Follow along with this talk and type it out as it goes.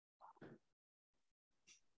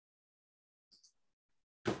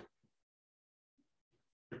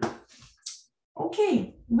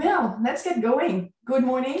Okay, well, let's get going. Good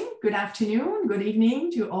morning, good afternoon, good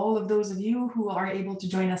evening to all of those of you who are able to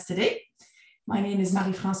join us today. My name is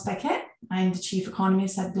Marie-France Paquet. I'm the Chief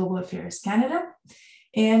Economist at Global Affairs Canada.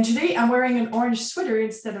 And today I'm wearing an orange sweater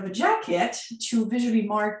instead of a jacket to visually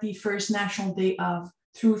mark the first National Day of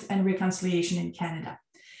Truth and Reconciliation in Canada.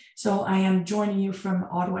 So I am joining you from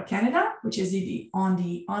Ottawa, Canada, which is on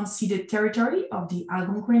the unceded territory of the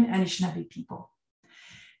Algonquin and Anishinaabe people.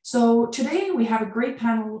 So today we have a great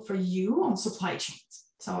panel for you on supply chains.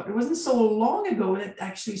 So it wasn't so long ago that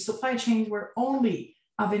actually supply chains were only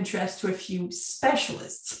of interest to a few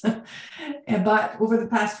specialists. But over the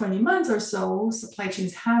past 20 months or so, supply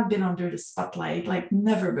chains have been under the spotlight like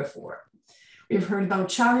never before. We've heard about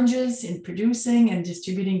challenges in producing and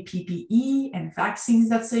distributing PPE and vaccines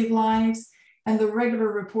that save lives, and the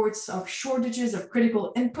regular reports of shortages of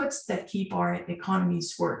critical inputs that keep our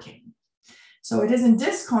economies working. So it is in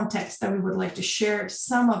this context that we would like to share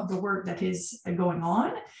some of the work that is going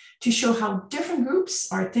on to show how different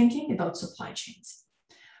groups are thinking about supply chains.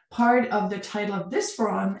 Part of the title of this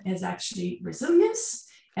forum is actually resilience,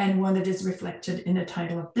 and one that is reflected in the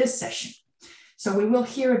title of this session. So we will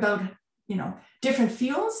hear about different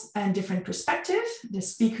fields and different perspectives, the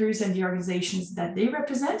speakers and the organizations that they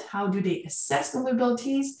represent, how do they assess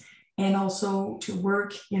vulnerabilities, and also to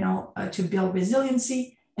work, to build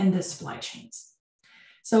resiliency in the supply chains.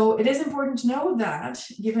 So it is important to know that,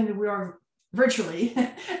 given that we are virtually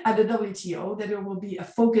at the WTO, that there will be a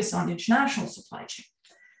focus on international supply chain.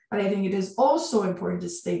 But I think it is also important to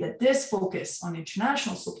state that this focus on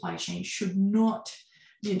international supply chain should not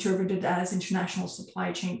be interpreted as international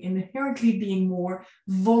supply chain inherently being more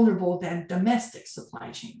vulnerable than domestic supply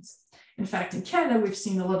chains. In fact, in Canada, we've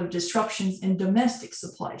seen a lot of disruptions in domestic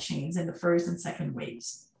supply chains in the first and second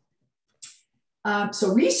waves.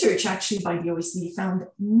 So research actually by the OECD found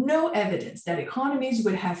no evidence that economies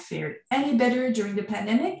would have fared any better during the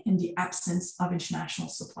pandemic in the absence of international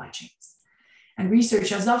supply chains. And research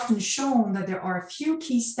has often shown that there are a few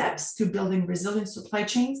key steps to building resilient supply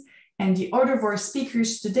chains, and the order of our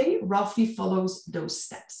speakers today roughly follows those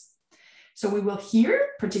steps. So we will hear,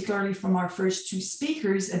 particularly from our first two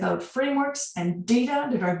speakers, about frameworks and data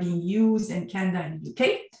that are being used in Canada and the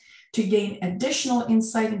UK to gain additional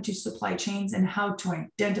insight into supply chains and how to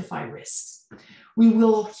identify risks. We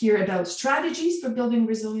will hear about strategies for building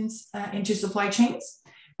resilience into supply chains.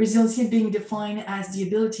 Resiliency being defined as the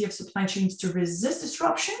ability of supply chains to resist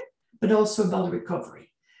disruption, but also about recovery.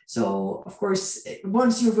 So, of course,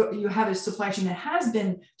 once you have a supply chain that has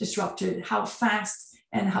been disrupted, how fast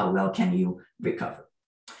and how well can you recover?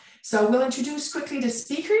 So we'll introduce quickly the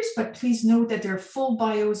speakers, but please note that their full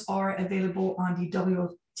bios are available on the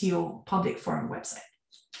WTO Public Forum website.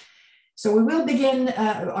 So we will begin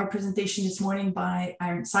our presentation this morning by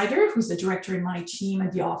Aaron Sider, who's the director in my team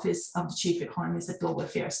at the Office of the Chief Economist at Global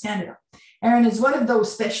Affairs Canada. Aaron is one of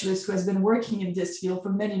those specialists who has been working in this field for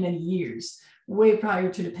many, many years, way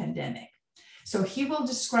prior to the pandemic. So he will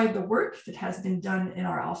describe the work that has been done in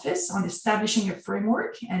our office on establishing a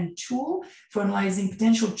framework and tool for analyzing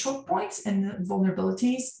potential choke points and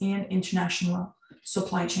vulnerabilities in international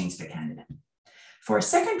supply chains for Canada. For our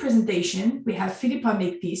second presentation, we have Philippa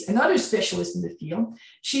Makepeace, another specialist in the field.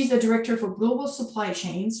 She's the Director for Global Supply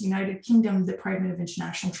Chains, United Kingdom Department of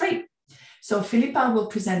International Trade. So Philippa will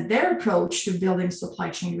present their approach to building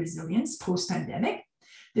supply chain resilience post-pandemic,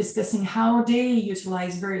 discussing how they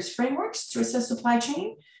utilize various frameworks to assess supply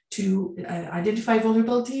chain, to identify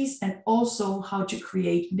vulnerabilities, and also how to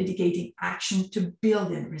create mitigating action to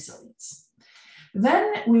build in resilience.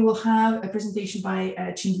 Then we will have a presentation by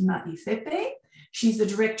Chindima Ifepe. She's the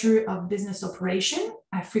Director of Business Operation,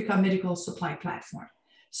 Africa Medical Supply Platform.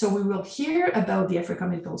 So we will hear about the Africa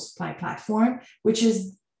Medical Supply Platform, which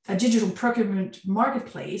is a digital procurement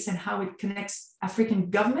marketplace and how it connects African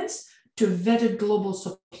governments to vetted global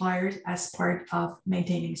suppliers as part of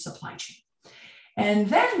maintaining supply chain. And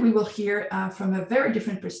then we will hear from a very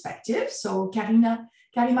different perspective. So Karima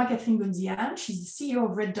Catherine Gundian, she's the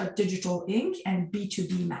CEO of Red Dot Digital Inc. and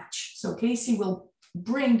B2B Match. So Casey will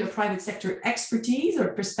bring the private sector expertise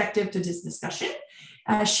or perspective to this discussion.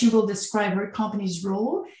 She will describe her company's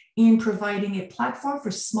role in providing a platform for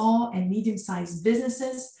small and medium-sized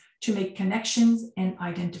businesses to make connections and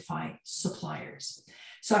identify suppliers.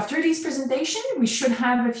 So after these presentations, we should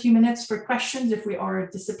have a few minutes for questions if we are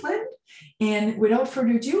disciplined. And without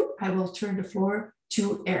further ado, I will turn the floor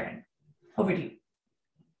to Aaron. Over to you.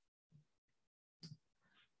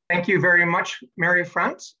 Thank you very much,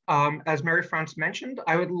 Marie-France. As Marie-France mentioned,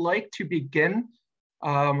 I would like to begin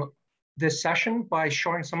this session by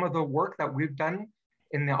showing some of the work that we've done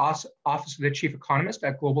in the Office of the Chief Economist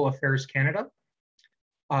at Global Affairs Canada.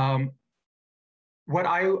 What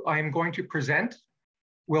I'm going to present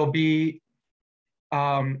will be,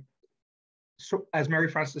 so as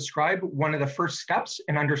Mary-France described, one of the first steps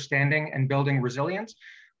in understanding and building resilience,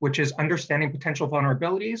 which is understanding potential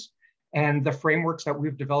vulnerabilities and the frameworks that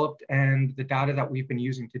we've developed and the data that we've been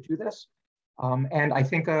using to do this. And I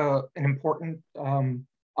think an important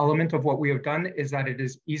element of what we have done is that it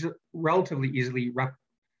is relatively easily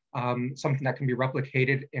something that can be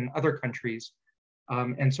replicated in other countries.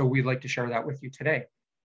 And so we'd like to share that with you today.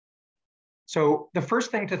 So the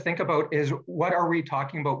first thing to think about is, what are we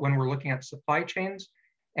talking about when we're looking at supply chains?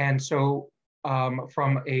 And so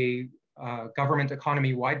from a government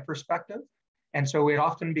economy-wide perspective, and so it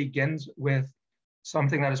often begins with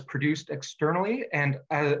something that is produced externally. And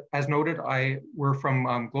as noted, we're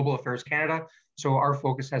from Global Affairs Canada, so our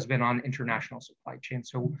focus has been on international supply chain.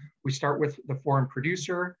 So we start with the foreign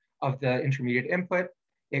producer of the intermediate input.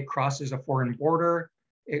 It crosses a foreign border.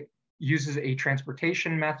 It uses a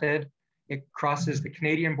transportation method. It crosses the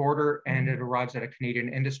Canadian border and it arrives at a Canadian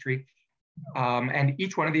industry. And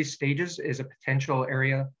each one of these stages is a potential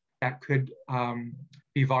area that could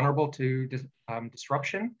be vulnerable to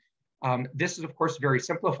disruption. This is, of course, very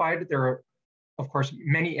simplified. There are, of course,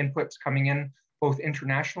 many inputs coming in, both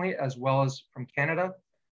internationally as well as from Canada.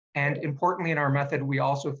 And importantly, in our method, we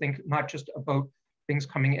also think not just about things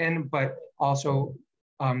coming in, but also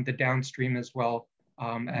the downstream as well,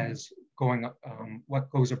 as going what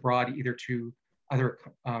goes abroad, either to other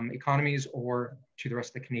economies or to the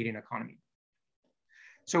rest of the Canadian economy.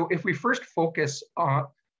 So if we first focus on,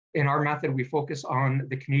 in our method, we focus on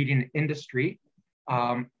the Canadian industry.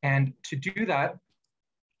 And to do that,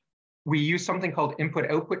 we use something called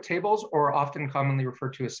input-output tables, or often commonly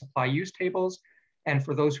referred to as supply-use tables. And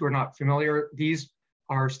for those who are not familiar, these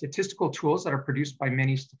are statistical tools that are produced by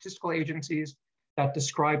many statistical agencies that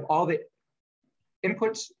describe all the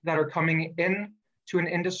inputs that are coming in to an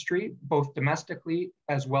industry, both domestically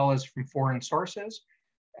as well as from foreign sources,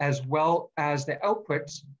 as well as the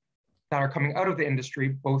outputs that are coming out of the industry,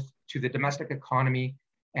 both to the domestic economy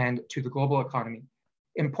and to the global economy.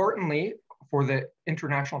 Importantly, for the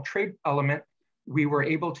international trade element, we were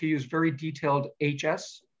able to use very detailed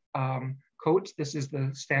HS codes. This is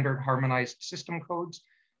the standard harmonized system codes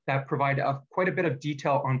that provide quite a bit of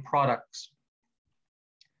detail on products.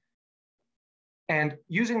 And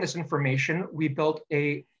using this information, we built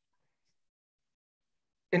a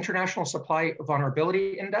international supply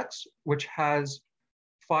vulnerability index, which has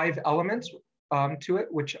 5 elements to it,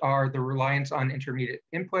 which are the reliance on intermediate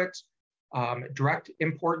inputs, direct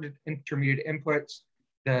imported intermediate inputs,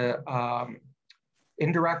 the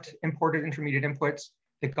indirect imported intermediate inputs,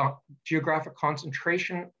 the geographic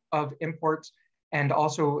concentration of imports, and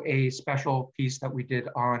also a special piece that we did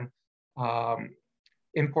on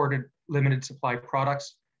imported limited supply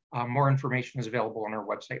products. More information is available on our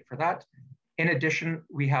website for that. In addition,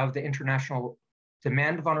 we have the international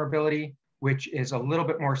demand vulnerability, which is a little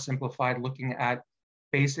bit more simplified, looking at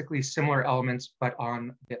basically similar elements, but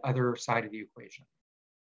on the other side of the equation.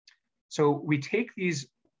 So we take these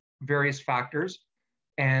various factors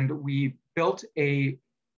and we built a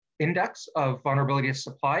index of vulnerability of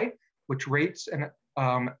supply, which rates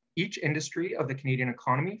each industry of the Canadian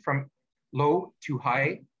economy from low to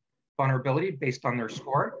high vulnerability based on their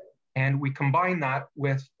score. And we combine that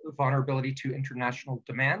with vulnerability to international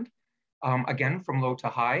demand, again, from low to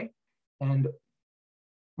high. And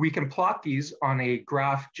we can plot these on a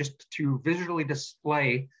graph just to visually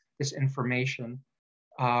display this information.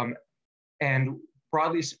 And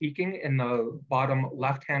broadly speaking, in the bottom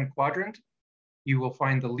left-hand quadrant, you will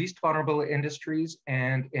find the least vulnerable industries,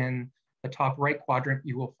 and in the top right quadrant,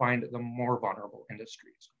 you will find the more vulnerable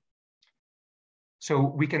industries. So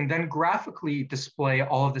we can then graphically display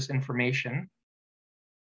all of this information.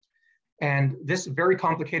 And this very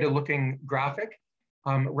complicated looking graphic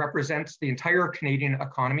represents the entire Canadian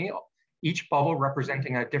economy, each bubble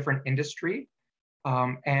representing a different industry,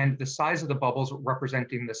 and the size of the bubbles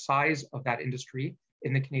representing the size of that industry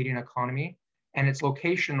in the Canadian economy. And its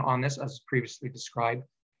location on this, as previously described,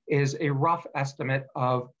 is a rough estimate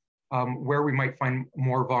of where we might find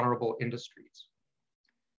more vulnerable industries.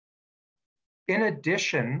 In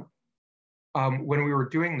addition, when we were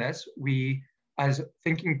doing this, as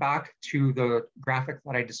thinking back to the graphic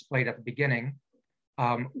that I displayed at the beginning,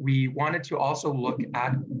 we wanted to also look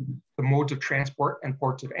at the modes of transport and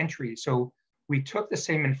ports of entry. So we took the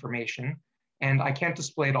same information, and I can't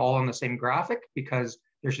display it all on the same graphic because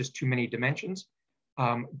there's just too many dimensions.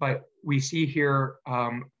 But we see here,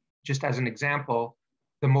 just as an example,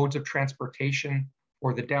 the modes of transportation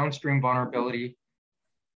or the downstream vulnerability,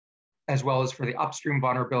 as well as for the upstream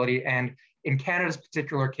vulnerability. And in Canada's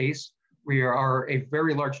particular case, we are a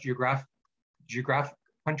very large geographic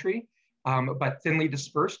country, but thinly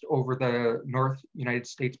dispersed over the North United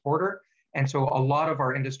States border. And so a lot of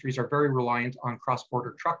our industries are very reliant on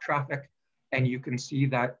cross-border truck traffic. And you can see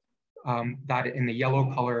that, that in the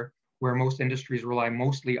yellow color, where most industries rely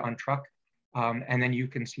mostly on truck. And then you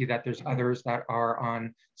can see that there's others that are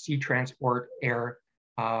on sea transport, air,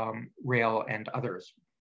 rail, and others.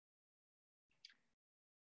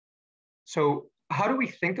 So how do we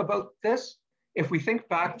think about this? If we think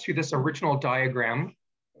back to this original diagram,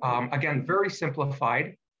 again, very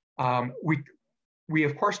simplified, we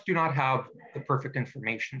of course do not have the perfect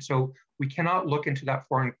information. So we cannot look into that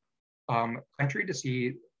foreign country to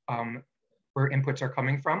see where inputs are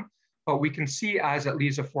coming from, but we can see as it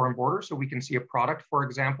leaves a foreign border. So we can see a product, for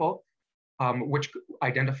example, which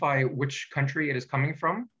identify which country it is coming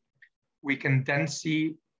from. We can then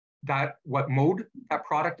see that what mode that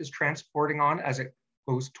product is transporting on as it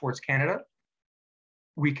goes towards Canada.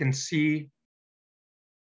 We can see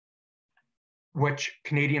which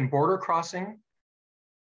Canadian border crossing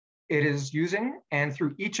it is using. And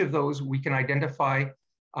through each of those, we can identify,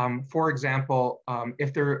 for example,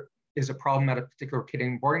 if there is a problem at a particular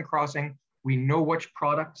Canadian border crossing, we know which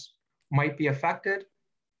products might be affected,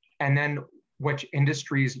 and then which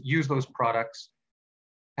industries use those products.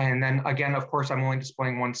 And then again, of course, I'm only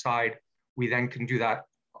displaying one side. We then can do that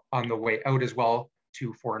on the way out as well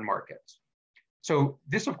to foreign markets. So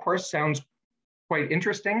this, of course, sounds quite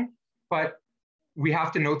interesting, but we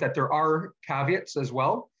have to note that there are caveats as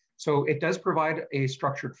well. So it does provide a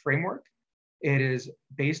structured framework. It is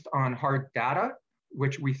based on hard data,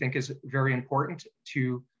 which we think is very important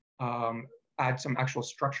to add some actual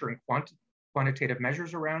structure and quantitative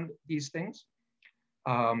measures around these things.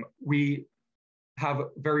 We have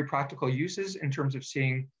very practical uses in terms of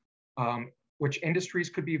seeing which industries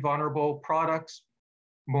could be vulnerable, products,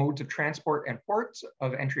 modes of transport and ports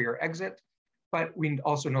of entry or exit. But we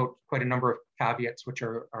also note quite a number of caveats, which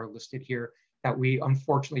are listed here, that we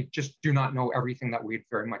unfortunately just do not know everything that we'd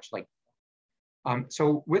very much like.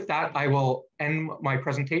 So with that, I will end my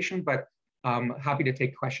presentation, but happy to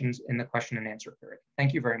take questions in the question and answer period.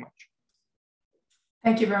 Thank you very much.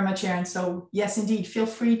 Thank you very much, Aaron. So yes, indeed, feel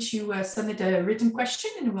free to submit a written question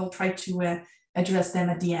and we'll try to address them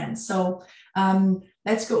at the end. So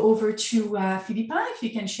let's go over to Philippa, if you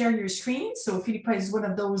can share your screen. So Philippa is one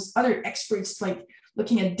of those other experts like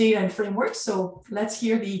looking at data and frameworks. So let's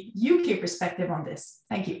hear the UK perspective on this.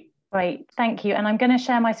 Thank you. Great, thank you. And I'm going to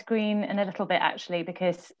share my screen in a little bit actually,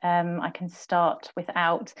 because I can start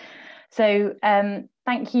without. So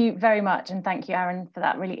thank you very much. And thank you, Aaron, for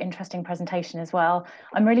that really interesting presentation as well.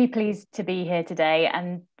 I'm really pleased to be here today,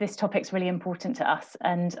 and this topic's really important to us.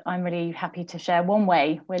 And I'm really happy to share one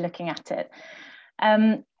way we're looking at it.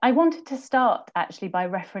 I wanted to start actually by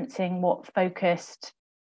referencing what focused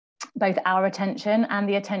both our attention and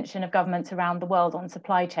the attention of governments around the world on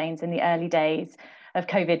supply chains in the early days of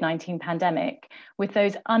COVID-19 pandemic, with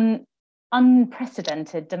those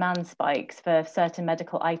unprecedented demand spikes for certain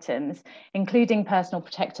medical items, including personal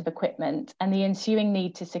protective equipment, and the ensuing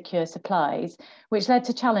need to secure supplies, which led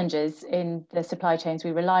to challenges in the supply chains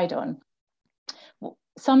we relied on.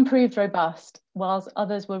 Some proved robust, whilst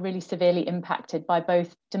others were really severely impacted by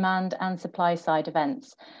both demand and supply side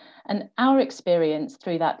events. And our experience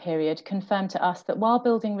through that period confirmed to us that while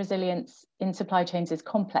building resilience in supply chains is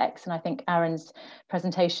complex, and I think Aaron's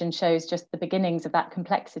presentation shows just the beginnings of that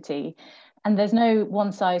complexity, and there's no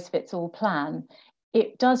one-size-fits-all plan,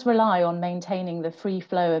 it does rely on maintaining the free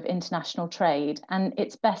flow of international trade, and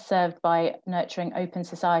it's best served by nurturing open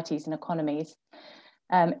societies and economies.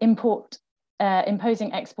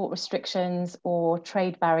 Imposing export restrictions or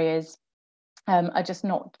trade barriers are just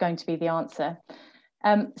not going to be the answer.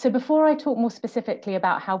 So before I talk more specifically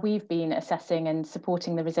about how we've been assessing and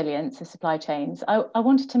supporting the resilience of supply chains, I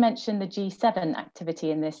wanted to mention the G7 activity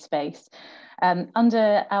in this space.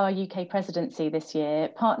 Under our UK presidency this year,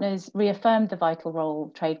 partners reaffirmed the vital role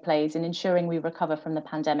trade plays in ensuring we recover from the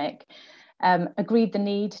pandemic, agreed the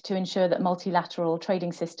need to ensure that multilateral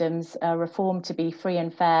trading systems are reformed to be free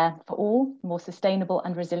and fair for all, more sustainable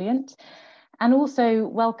and resilient, and also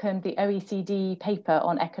welcomed the OECD paper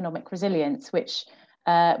on economic resilience, which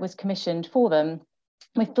was commissioned for them,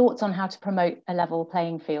 with thoughts on how to promote a level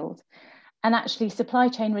playing field. And actually, supply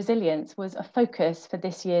chain resilience was a focus for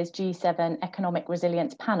this year's G7 Economic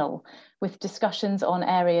Resilience Panel, with discussions on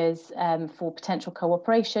areas for potential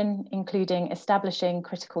cooperation, including establishing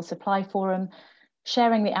critical supply forum,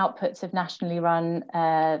 sharing the outputs of nationally run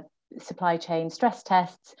supply chain stress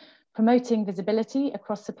tests, promoting visibility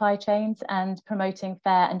across supply chains, and promoting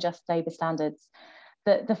fair and just labour standards.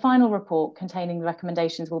 The final report containing the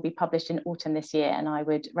recommendations will be published in autumn this year, and I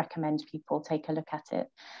would recommend people take a look at it.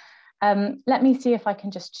 Let me see if I can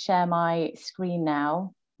just share my screen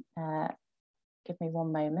now. Give me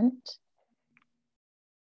one moment.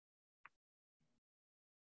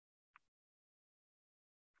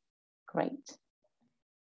 Great.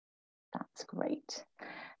 That's great.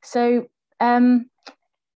 So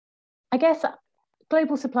I guess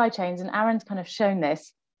global supply chains, and Aaron's kind of shown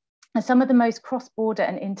this, are some of the most cross-border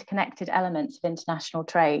and interconnected elements of international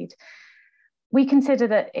trade. We consider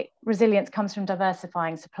that resilience comes from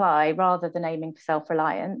diversifying supply rather than aiming for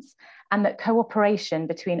self-reliance, and that cooperation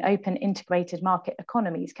between open integrated market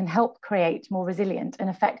economies can help create more resilient and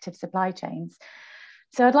effective supply chains.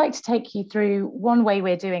 So I'd like to take you through one way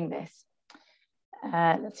we're doing this.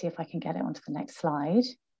 Let's see if I can get it onto the next slide.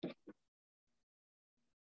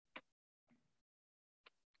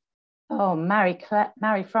 Oh, Mary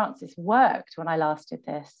Frances worked when I last did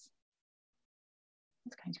this.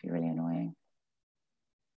 It's going to be really annoying.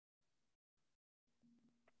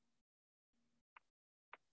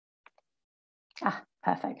 Ah,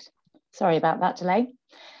 perfect. Sorry about that delay.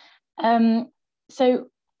 So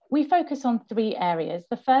we focus on 3 areas.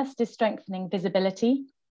 The first is strengthening visibility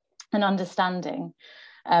and understanding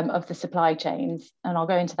of the supply chains, and I'll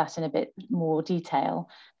go into that in a bit more detail.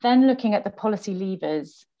 Then looking at the policy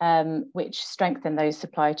levers which strengthen those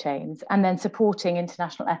supply chains, and then supporting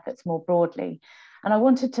international efforts more broadly. And I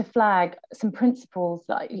wanted to flag some principles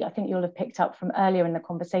that I think you'll have picked up from earlier in the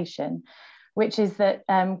conversation, which is that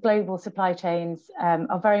global supply chains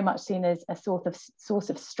are very much seen as a source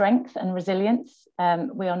of strength and resilience.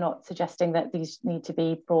 We are not suggesting that these need to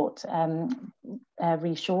be brought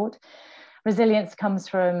reshored. Resilience comes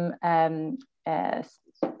from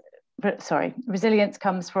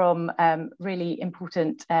really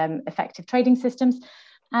important effective trading systems,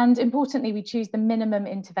 and importantly, we choose the minimum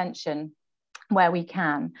intervention where we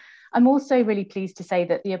can. I'm also really pleased to say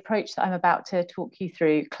that the approach that I'm about to talk you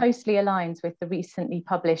through closely aligns with the recently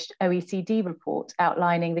published OECD report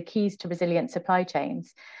outlining the keys to resilient supply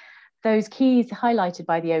chains. Those keys highlighted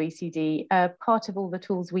by the OECD are part of all the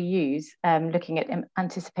tools we use, looking at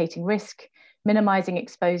anticipating risk, minimizing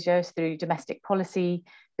exposure through domestic policy,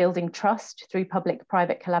 building trust through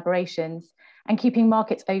public-private collaborations, and keeping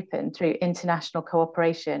markets open through international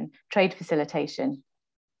cooperation, trade facilitation.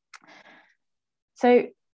 So,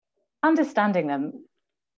 understanding them,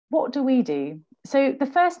 what do we do? So the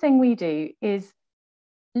first thing we do is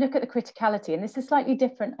look at the criticality, and this is slightly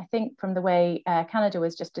different, I think, from the way Canada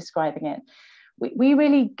was just describing it. We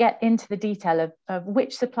really get into the detail of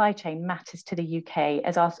which supply chain matters to the UK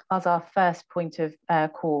as our first point of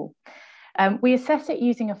call. We assess it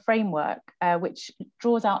using a framework which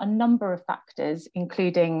draws out a number of factors,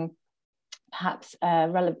 including perhaps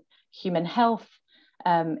human health,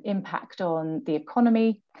 impact on the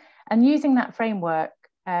economy. And using that framework,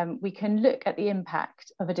 we can look at the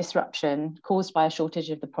impact of a disruption caused by a shortage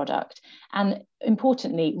of the product, and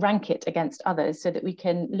importantly, rank it against others so that we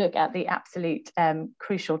can look at the absolute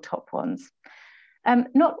crucial top ones.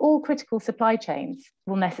 Not all critical supply chains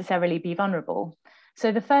will necessarily be vulnerable.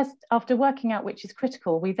 So after working out which is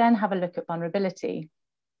critical, we then have a look at vulnerability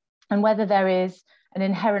and whether there is an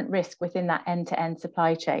inherent risk within that end-to-end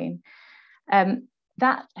supply chain.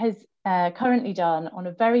 That has currently done on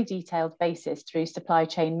a very detailed basis through supply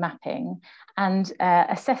chain mapping and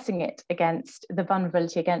assessing it against the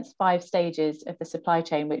vulnerability against 5 stages of the supply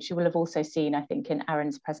chain, which you will have also seen, I think, in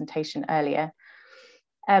Aaron's presentation earlier.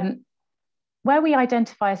 Where we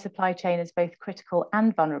identify a supply chain as both critical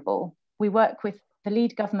and vulnerable, we work with the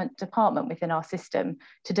lead government department within our system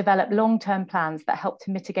to develop long-term plans that help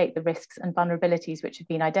to mitigate the risks and vulnerabilities which have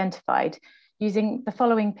been identified, using the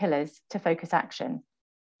following pillars to focus action.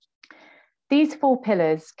 These 4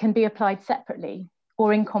 pillars can be applied separately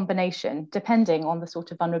or in combination, depending on the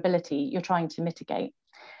sort of vulnerability you're trying to mitigate.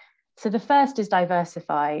 So the first is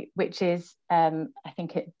diversify, which is, I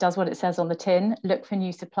think it does what it says on the tin: look for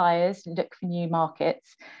new suppliers, look for new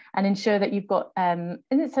markets, and ensure that you've got, in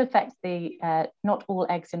its effect, the not all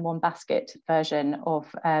eggs in one basket version of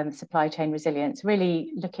supply chain resilience,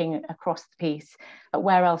 really looking across the piece at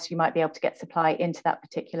where else you might be able to get supply into that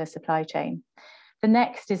particular supply chain. The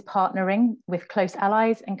next is partnering with close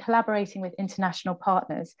allies and collaborating with international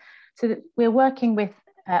partners, so that we're working with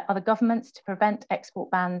other governments to prevent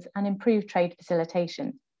export bans and improve trade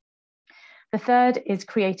facilitation. The third is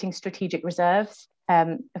creating strategic reserves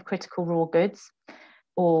of critical raw goods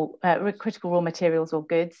or critical raw materials or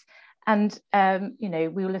goods, And we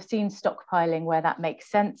will have seen stockpiling where that makes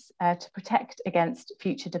sense to protect against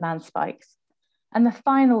future demand spikes. And the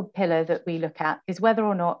final pillar that we look at is whether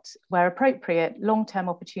or not, where appropriate, long-term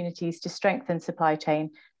opportunities to strengthen supply chain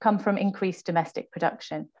come from increased domestic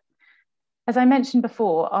production. As I mentioned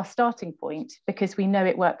before, our starting point, because we know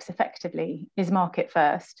it works effectively, is market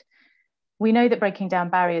first. We know that breaking down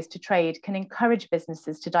barriers to trade can encourage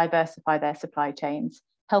businesses to diversify their supply chains,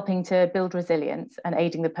 helping to build resilience and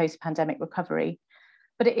aiding the post-pandemic recovery.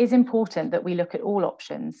 But it is important that we look at all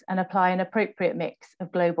options and apply an appropriate mix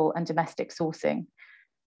of global and domestic sourcing.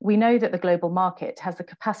 We know that the global market has the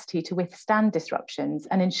capacity to withstand disruptions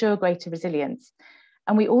and ensure greater resilience.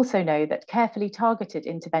 And we also know that carefully targeted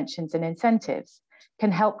interventions and incentives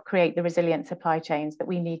can help create the resilient supply chains that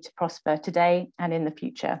we need to prosper today and in the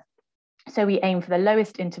future. So we aim for the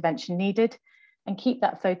lowest intervention needed and keep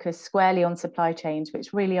that focus squarely on supply chains,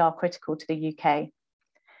 which really are critical to the UK.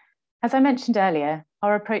 As I mentioned earlier,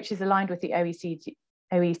 our approach is aligned with the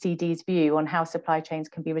OECD's view on how supply chains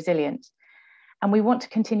can be resilient. And we want to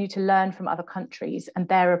continue to learn from other countries and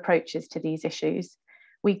their approaches to these issues.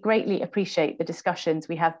 We greatly appreciate the discussions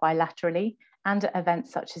we have bilaterally and at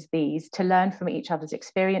events such as these to learn from each other's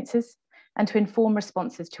experiences and to inform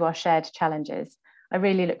responses to our shared challenges. I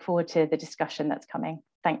really look forward to the discussion that's coming.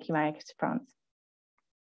 Thank you, Marie-France.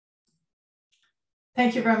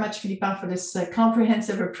 Thank you very much, Philippa, for this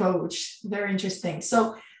comprehensive approach. Very interesting.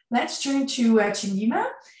 So let's turn to Chinima.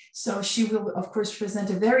 So she will, of course, present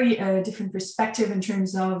a very different perspective in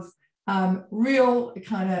terms of real-time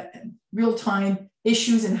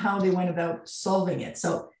issues and how they went about solving it.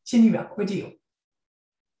 So Chinima, over to you.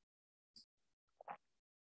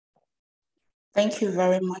 Thank you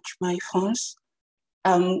very much, Marie-France.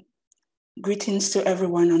 Greetings to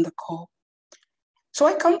everyone on the call. So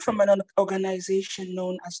I come from an organization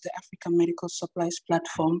known as the African Medical Supplies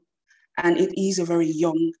Platform, and it is a very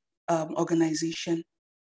young organization.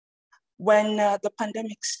 When the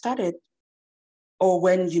pandemic started, or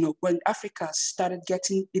when Africa started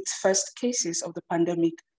getting its first cases of the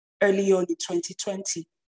pandemic early on in 2020,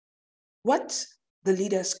 what the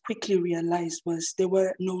leaders quickly realized was there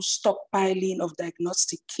were no stockpiling of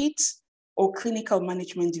diagnostic kits or clinical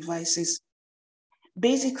management devices.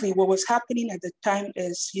 Basically, what was happening at the time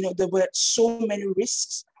is, there were so many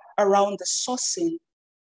risks around the sourcing.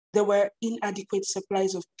 There were inadequate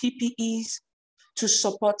supplies of PPEs to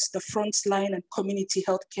support the frontline and community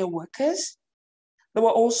healthcare workers. There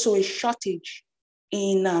were also a shortage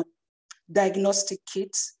in diagnostic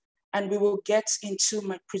kits, and we will get into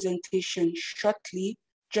my presentation shortly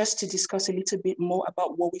just to discuss a little bit more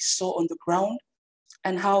about what we saw on the ground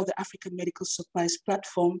and how the African Medical Supplies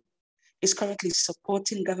Platform is currently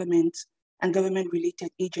supporting government and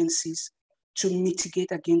government-related agencies to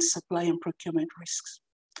mitigate against supply and procurement risks.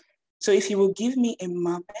 So if you will give me a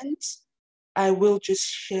moment, I will just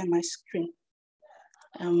share my screen.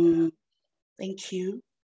 Thank you.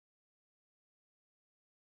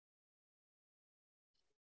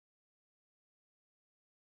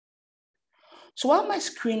 So while my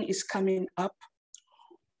screen is coming up,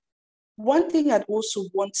 one thing I'd also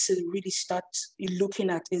want to really start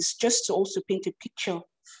looking at is just to also paint a picture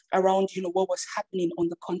around, what was happening on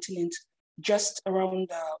the continent just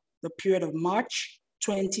around the period of March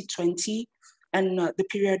 2020 and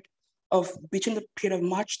between the period of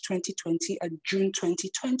March 2020 and June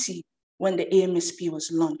 2020 when the AMSP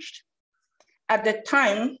was launched. At the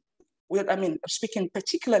time, I'm speaking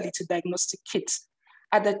particularly to diagnostic kits.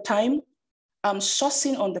 At the time,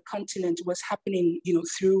 sourcing on the continent was happening,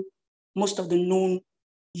 through most of the known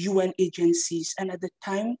UN agencies. And at the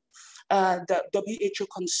time, the WHO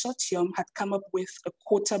consortium had come up with a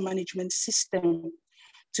quota management system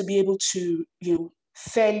to be able to,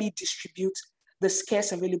 fairly distribute the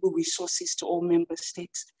scarce available resources to all member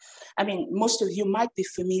states. Most of you might be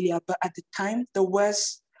familiar, but at the time there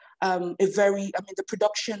was the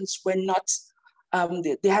productions were not,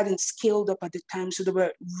 they hadn't scaled up at the time. So there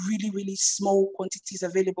were really, really small quantities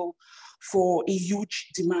available for a huge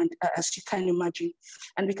demand, as you can imagine.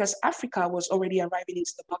 And because Africa was already arriving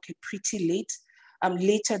into the market pretty late,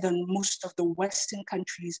 later than most of the Western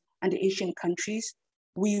countries and the Asian countries,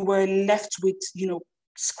 we were left with,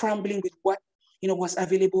 scrambling with what, was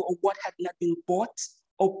available or what had not been bought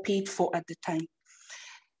or paid for at the time.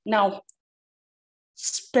 Now,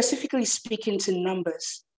 specifically speaking to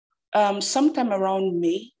numbers, sometime around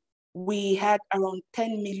May, we had around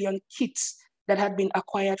 10 million kits that had been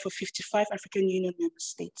acquired for 55 African Union member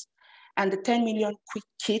states. And the 10 million quick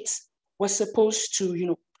kits was supposed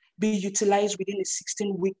to, be utilized within a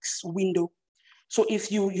 16 weeks window. So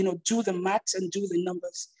if you, do the maths and do the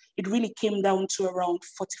numbers, it really came down to around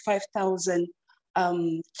 45,000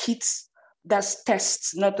 kits, that's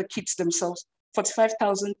tests, not the kits themselves,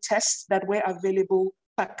 45,000 tests that were available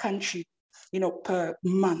per country, per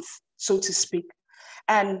month, so to speak.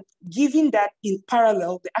 And given that in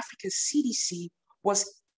parallel, the Africa CDC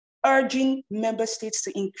was urging member states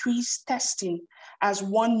to increase testing as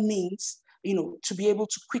one means, to be able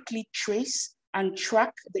to quickly trace and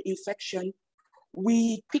track the infection,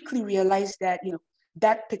 we quickly realized that,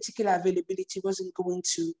 that particular availability wasn't going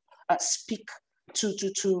to speak to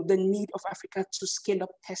the need of Africa to scale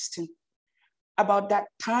up testing. About that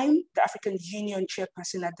time, the African Union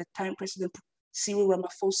chairperson at the time, President Cyril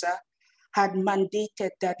Ramaphosa, had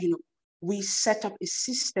mandated that, we set up a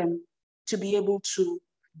system to be able to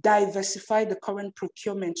diversify the current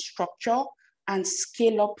procurement structure and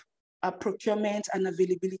scale up procurement and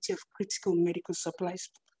availability of critical medical supplies.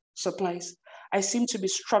 I seem to be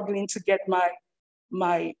struggling to get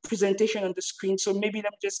my presentation on the screen, so maybe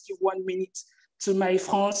let me just give 1 minute to my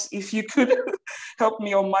France, if you could help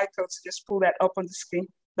me or Michael to just pull that up on the screen.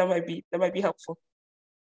 That might be helpful.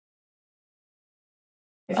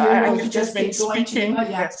 If you're able to just been speaking, yeah,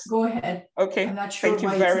 yes. Go ahead. Okay, I'm not sure thank you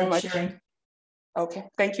why very it's not much. sharing. Okay,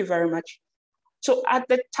 thank you very much. So at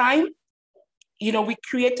the time, we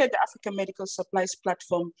created the African Medical Supplies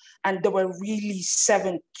Platform, and there were really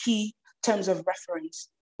 7 key terms of reference.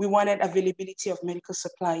 We wanted availability of medical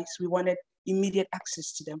supplies. We wanted immediate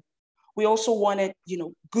access to them. We also wanted,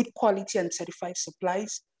 good quality and certified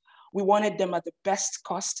supplies. We wanted them at the best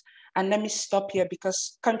cost. And let me stop here,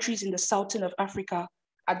 because countries in the southern of Africa,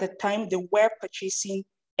 at the time, they were purchasing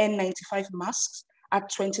N95 masks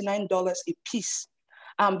at $29 a piece.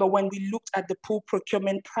 But when we looked at the pool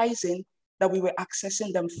procurement pricing that we were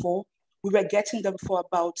accessing them for, we were getting them for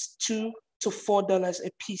about $2 to $4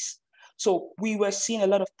 a piece. So we were seeing a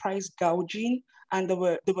lot of price gouging, and there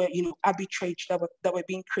were arbitrage that were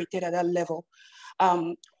being created at that level.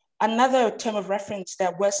 Another term of reference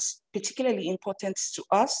that was particularly important to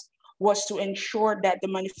us was to ensure that the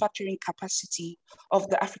manufacturing capacity of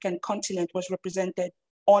the African continent was represented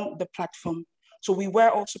on the platform. So we were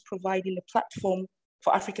also providing a platform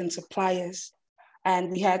for African suppliers,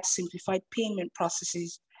 and we had simplified payment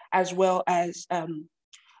processes, as well as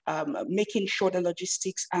making sure the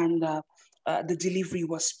logistics and the delivery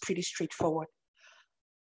was pretty straightforward.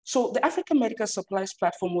 So the African Medical Supplies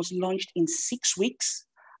Platform was launched in 6 weeks.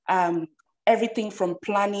 Everything from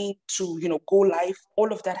planning to go live,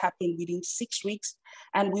 all of that happened within 6 weeks.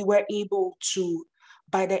 And we were able to,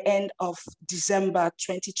 by the end of December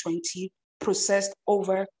 2020, process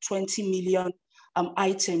over 20 million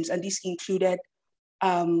items. And this included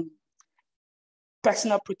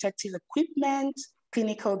personal protective equipment,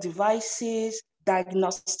 clinical devices,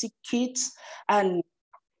 diagnostic kits, and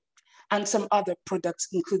some other products,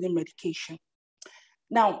 including medication.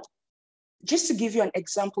 Now, just to give you an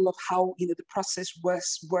example of how the process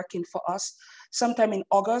was working for us, sometime in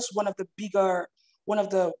August, one of the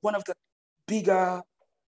bigger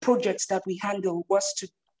projects that we handled was to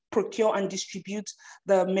procure and distribute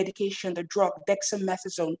the medication, the drug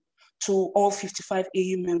dexamethasone, to all 55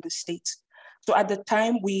 AU member states. So at the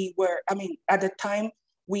time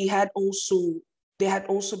there had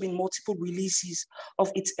also been multiple releases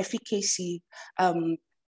of its efficacy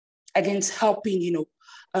against helping,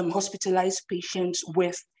 hospitalized patients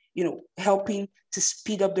with, helping to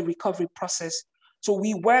speed up the recovery process. So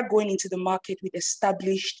we were going into the market with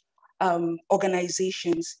established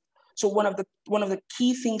organizations. So one of the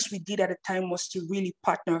key things we did at the time was to really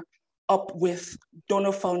partner up with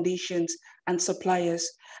donor foundations and suppliers,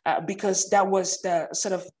 because that was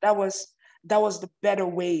the better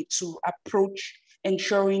way to approach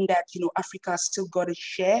ensuring that Africa still got a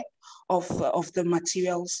share of the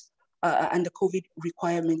materials and the COVID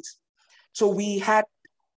requirements. So we had,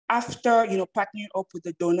 after partnering up with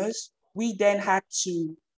the donors, we then had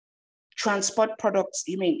to transport products.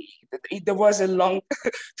 There was a long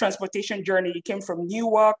transportation journey. It came from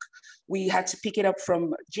Newark. We had to pick it up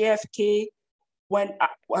from JFK.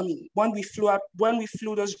 When we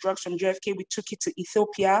flew those drugs from JFK, we took it to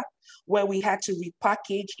Ethiopia, where we had to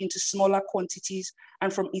repackage into smaller quantities.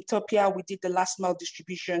 And from Ethiopia, we did the last mile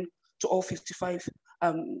distribution to all 55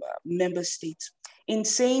 member states. In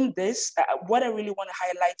saying this, what I really want to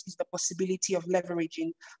highlight is the possibility of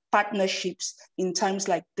leveraging partnerships in times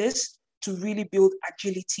like this to really build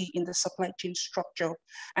agility in the supply chain structure.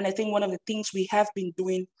 And I think one of the things we have been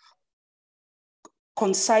doing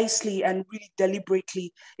concisely and really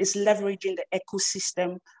deliberately is leveraging the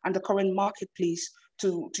ecosystem and the current marketplace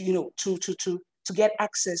to get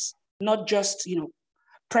access, not just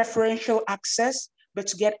preferential access, but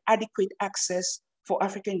to get adequate access for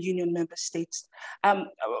African Union member states.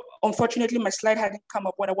 Unfortunately, my slide hadn't come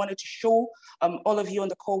up. What I wanted to show all of you on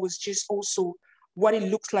the call was just also what it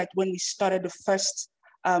looks like when we started the first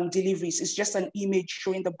deliveries. It's just an image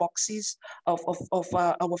showing the boxes of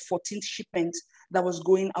our 14th shipment that was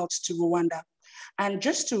going out to Rwanda. And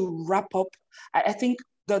just to wrap up, I think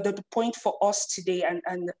the point for us today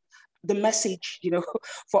and the message,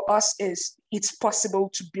 for us is it's possible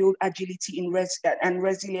to build agility and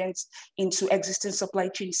resilience into existing supply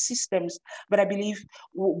chain systems. But I believe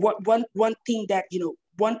one thing that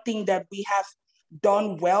we have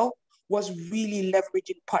done well was really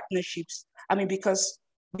leveraging partnerships. I mean, because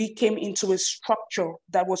we came into a structure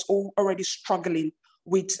that was already struggling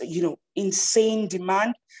with insane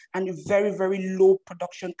demand and very, very low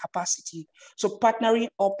production capacity. So partnering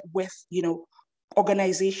up with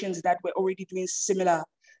organizations that were already doing similar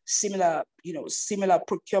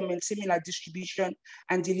procurement, similar distribution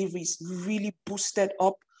and deliveries really boosted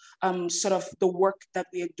up sort of the work that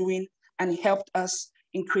we are doing and helped us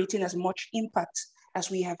in creating as much impact as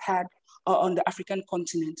we have had on the African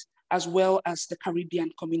continent, as well as the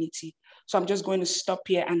Caribbean community. So I'm just going to stop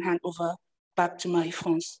here and hand over back to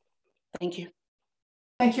Marie-France. Thank you.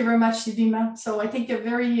 Thank you very much, Sivima. So I think a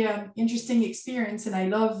very interesting experience, and I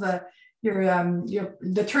love the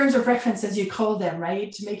terms of reference, as you call them,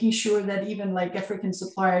 right? Making sure that even like African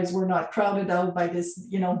suppliers were not crowded out by this,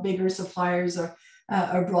 bigger suppliers or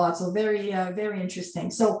abroad. So very, very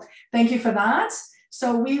interesting. So thank you for that.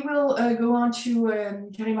 So we will go on to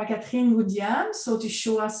Karima Catherine Roudian, so to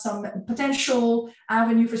show us some potential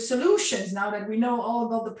avenue for solutions now that we know all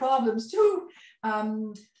about the problems too.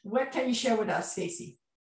 What can you share with us, Stacey?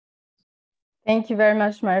 Thank you very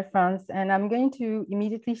much, Marie-France. And I'm going to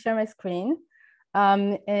immediately share my screen.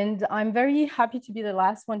 And I'm very happy to be the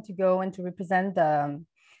last one to go and to represent the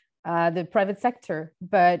private sector.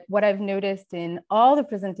 But what I've noticed in all the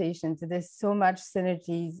presentations, there's so much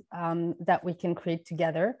synergies that we can create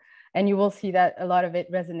together. And you will see that a lot of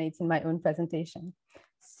it resonates in my own presentation.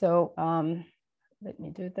 So let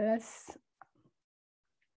me do this.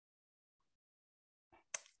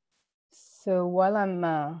 So while I'm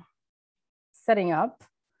setting up,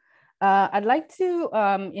 I'd like to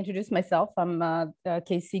introduce myself. I'm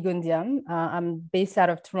Casey Gundiam. I'm based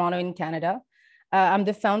out of Toronto in Canada. I'm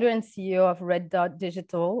the founder and CEO of Red Dot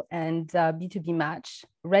Digital and B2B Match.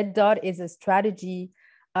 Red Dot is a strategy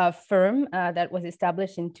firm that was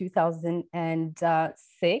established in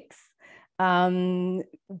 2006.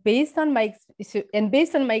 Based on my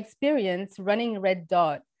experience running Red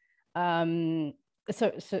Dot, not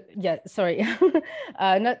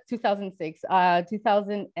 2006,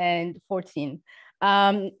 2014.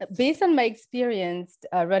 Based on my experience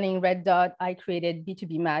running Red Dot, I created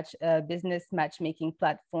B2B Match, a business matchmaking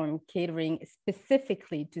platform catering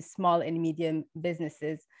specifically to small and medium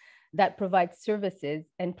businesses that provide services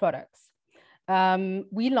and products.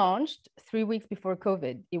 We launched 3 weeks before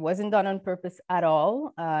COVID. It wasn't done on purpose at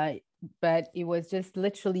all, but it was just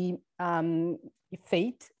literally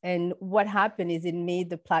fate. And what happened is it made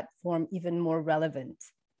the platform even more relevant.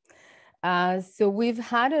 So we've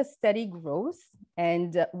had a steady growth,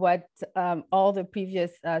 and what all the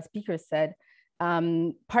previous speakers said,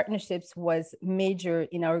 partnerships was major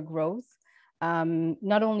in our growth,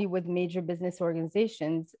 not only with major business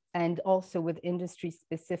organizations and also with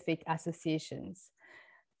industry-specific associations.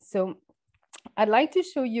 So I'd like to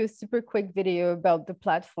show you a super quick video about the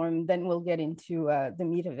platform, then we'll get into the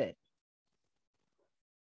meat of it.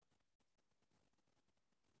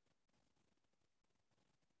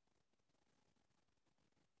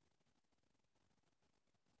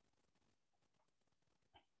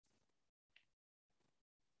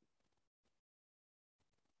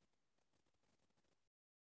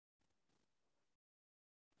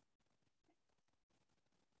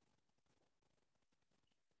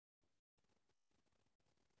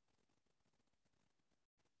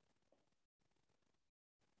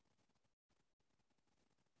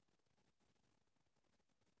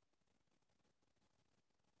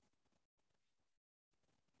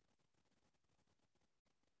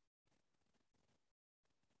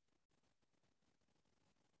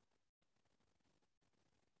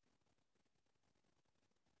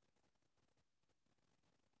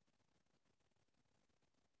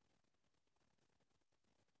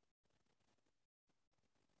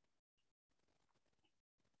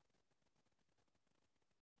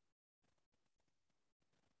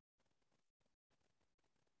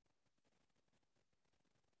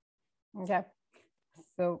 Okay,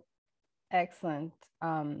 so excellent.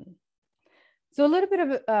 So a little bit of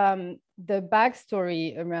the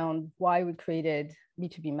backstory around why we created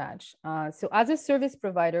B2B Match. So as a service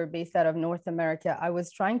provider based out of North America, I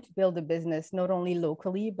was trying to build a business not only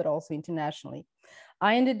locally, but also internationally.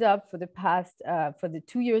 I ended up for the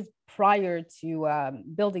 2 years prior to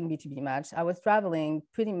building B2B Match, I was traveling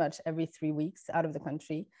pretty much every 3 weeks out of the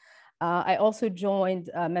country. I also joined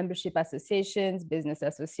membership associations, business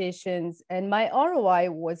associations, and my ROI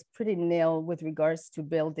was pretty nil with regards to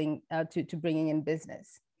building, to bringing in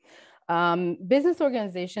business. Business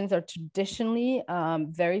organizations are traditionally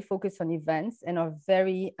very focused on events and are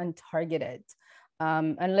very untargeted,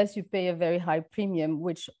 unless you pay a very high premium,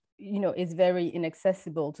 which is very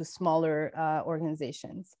inaccessible to smaller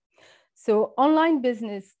organizations. So online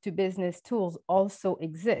business to business tools also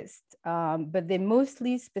exist, but they're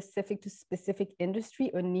mostly specific to specific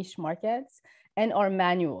industry or niche markets and are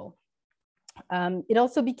manual. It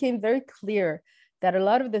also became very clear that a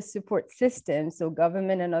lot of the support systems, so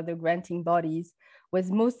government and other granting bodies,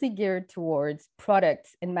 was mostly geared towards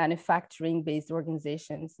products and manufacturing-based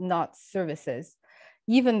organizations, not services,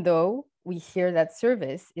 even though we hear that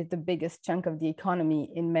service is the biggest chunk of the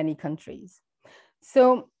economy in many countries.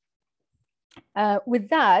 So with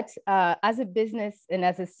that, as a business and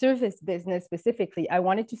as a service business specifically, I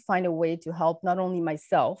wanted to find a way to help not only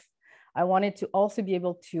myself, I wanted to also be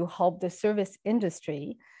able to help the service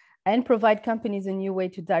industry and provide companies a new way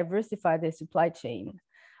to diversify their supply chain.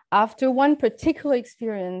 After one particular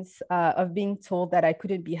experience of being told that I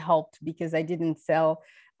couldn't be helped because I didn't sell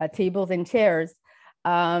tables and chairs,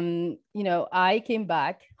 I came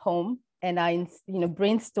back home and I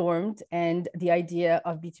brainstormed, and the idea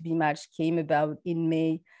of B2B Match came about in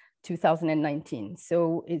May 2019.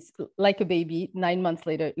 So it's like a baby, 9 months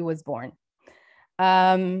later, it was born.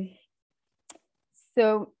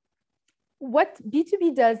 So what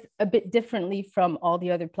B2B does a bit differently from all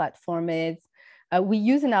the other platforms is we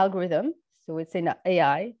use an algorithm, so it's an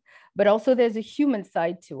AI, but also there's a human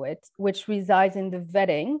side to it, which resides in the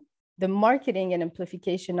vetting, the marketing and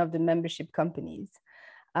amplification of the membership companies.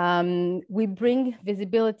 We bring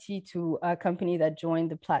visibility to a company that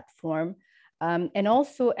joined the platform and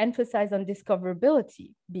also emphasize on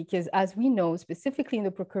discoverability, because as we know, specifically in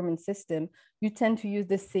the procurement system, you tend to use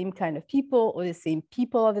the same kind of people or the same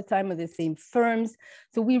people all the time or the same firms.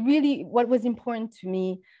 So what was important to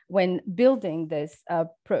me when building this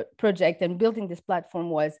project and building this platform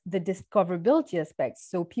was the discoverability aspect.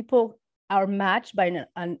 So people are matched by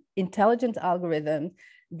an intelligent algorithm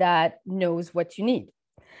that knows what you need.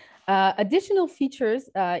 Additional features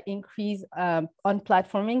increase on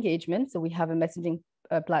platform engagement. So we have a messaging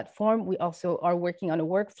platform. We also are working on a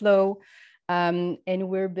workflow, and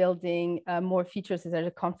we're building more features such as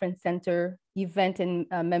a conference center, event and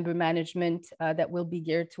member management that will be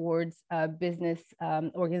geared towards business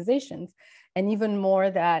organizations, and even more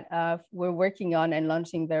that we're working on and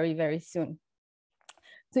launching very, very soon.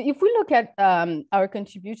 So if we look at our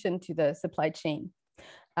contribution to the supply chain,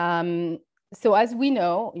 so as we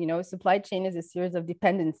know, supply chain is a series of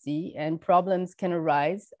dependency and problems can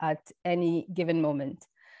arise at any given moment,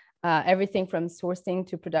 everything from sourcing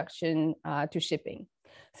to production to shipping.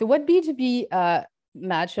 So what B2B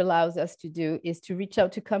Match allows us to do is to reach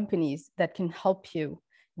out to companies that can help you,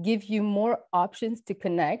 give you more options to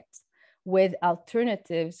connect with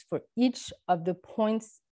alternatives for each of the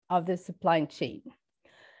points of the supply chain.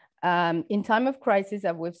 In time of crisis,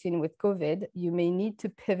 as we've seen with COVID, you may need to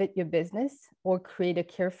pivot your business or create a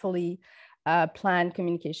carefully planned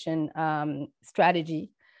communication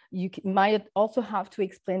strategy. You might also have to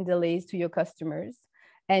explain delays to your customers,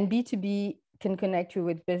 and B2B can connect you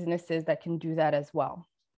with businesses that can do that as well.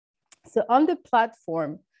 So on the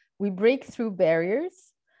platform, we break through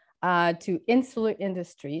barriers to insular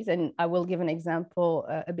industries, and I will give an example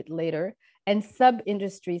a bit later, and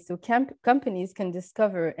sub-industries, so companies can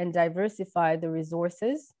discover and diversify the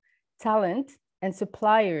resources, talent, and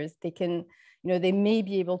suppliers they may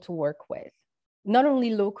be able to work with, not only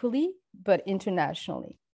locally, but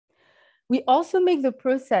internationally. We also make the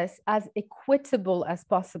process as equitable as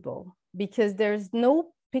possible because there's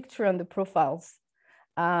no picture on the profiles,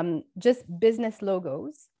 just business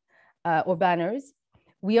logos or banners.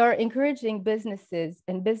 We are encouraging businesses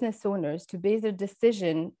and business owners to base their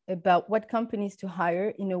decision about what companies to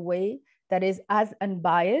hire in a way that is as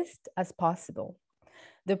unbiased as possible.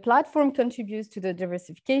 The platform contributes to the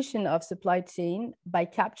diversification of supply chain by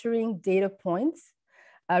capturing data points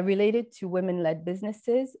related to women-led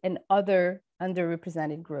businesses and other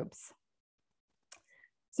underrepresented groups.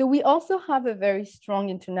 So we also have a very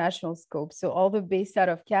strong international scope. So although based out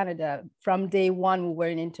of Canada, from day one, we were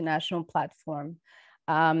an international platform.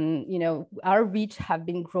 Our reach have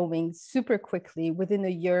been growing super quickly. Within a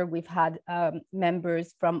year, we've had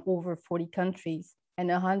members from over 40 countries and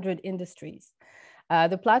 100 industries.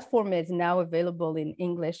 The platform is now available in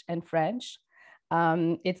English and French.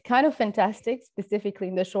 It's kind of fantastic, specifically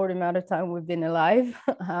in the short amount of time we've been alive.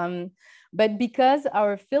 But because of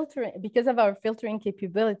our filtering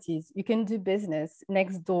capabilities, you can do business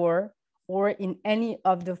next door or in any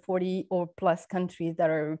of the 40 or plus countries that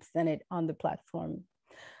are represented on the platform.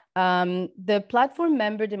 The platform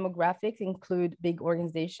member demographics include big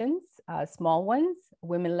organizations, small ones,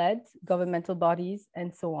 women-led, governmental bodies,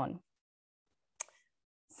 and so on.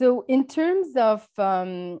 So in terms of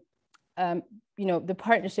the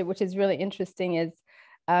partnership, which is really interesting, is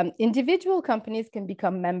individual companies can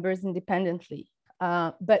become members independently,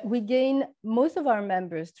 but we gain most of our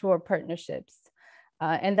members through our partnerships,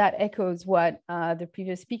 and that echoes what the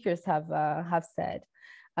previous speakers have said.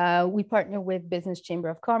 We partner with Business Chamber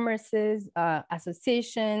of Commerce's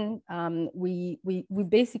association. We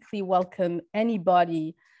basically welcome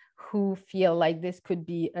anybody who feel like this could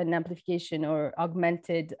be an amplification or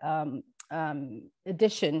augmented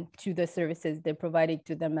addition to the services they're providing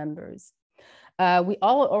to their members. We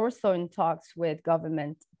are also in talks with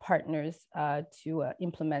government partners to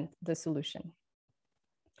implement the solution.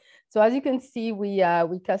 So as you can see, we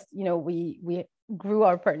grew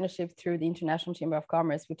our partnership through the International Chamber of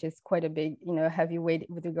Commerce, which is quite a big, heavyweight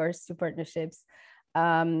with regards to partnerships.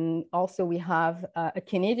 Also, we have a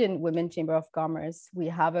Canadian Women Chamber of Commerce. We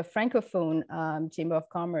have a Francophone Chamber of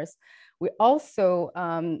Commerce. We also,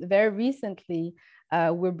 very recently,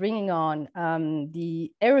 we're bringing on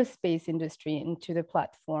the aerospace industry into the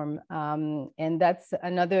platform. And that's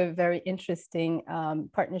another very interesting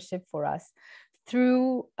partnership for us.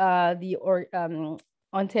 Through the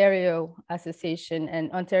Ontario Association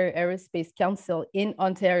and Ontario Aerospace Council in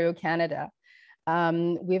Ontario, Canada,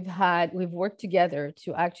 we've worked together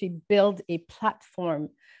to actually build a platform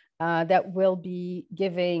that will be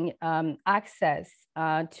giving access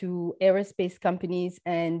to aerospace companies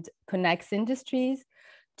and connects industries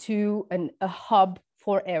to a hub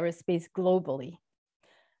for aerospace globally.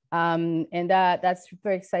 And that's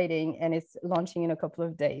super exciting, and it's launching in a couple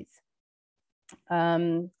of days.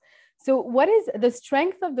 So what is the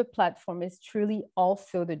strength of the platform is truly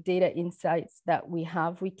also the data insights that we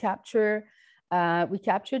have. We capture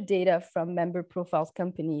data from member profiles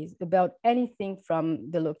companies about anything from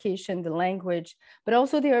the location, the language, but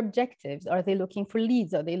also their objectives. Are they looking for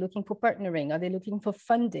leads? Are they looking for partnering? Are they looking for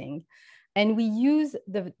funding? And we use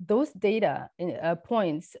those data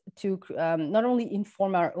points to not only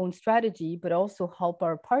inform our own strategy, but also help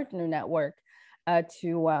our partner network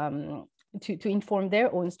to inform their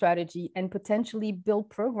own strategy and potentially build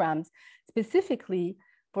programs specifically.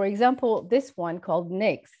 For example, this one called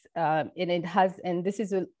NIX, and this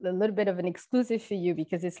is a little bit of an exclusive for you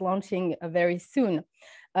because it's launching very soon.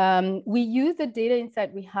 We use the data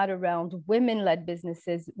insight we had around women-led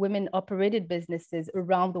businesses, women-operated businesses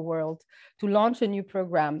around the world to launch a new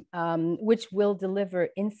program, which will deliver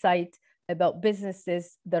insight about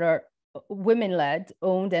businesses that are women-led,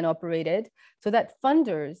 owned and operated, so that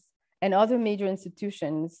funders and other major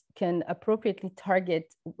institutions can appropriately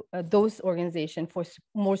target those organizations for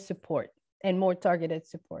more support and more targeted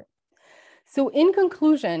support. So in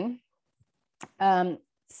conclusion,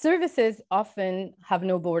 services often have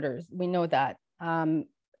no borders. We know that, and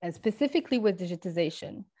specifically with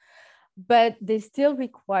digitization, but they still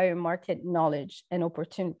require market knowledge and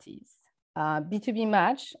opportunities. B2B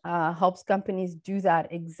Match helps companies do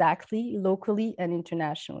that exactly locally and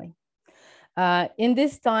internationally. In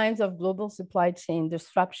these times of global supply chain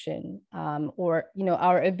disruption,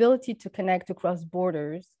 our ability to connect across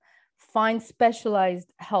borders, find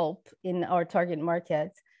specialized help in our target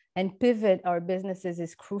markets, and pivot our businesses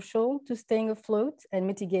is crucial to staying afloat and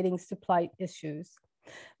mitigating supply issues.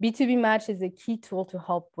 B2B Match is a key tool to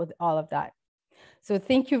help with all of that. So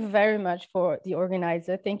thank you very much for the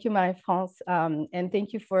organizer. Thank you, Marie-France, and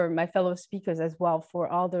thank you for my fellow speakers as well for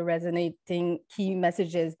all the resonating key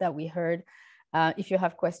messages that we heard. If you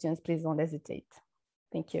have questions, please don't hesitate.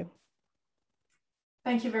 Thank you.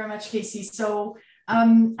 Thank you very much, Casey. So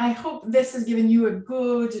I hope this has given you a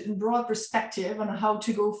good and broad perspective on how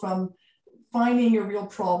to go from finding a real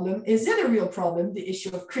problem. Is it a real problem? The issue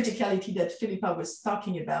of criticality that Philippa was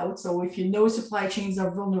talking about. So if you know supply chains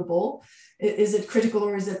are vulnerable, is it critical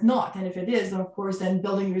or is it not? And if it is, then of course, then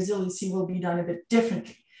building resiliency will be done a bit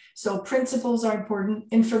differently. So principles are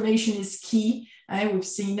important. Information is key. And we've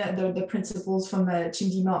seen the principles from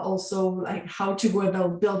Chindima also, like how to go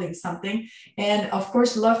about building something. And of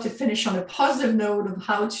course, love to finish on a positive note of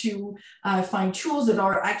how to find tools that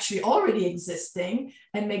are actually already existing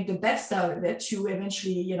and make the best out of it to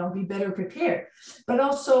eventually, be better prepared. But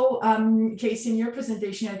also, Casey, in your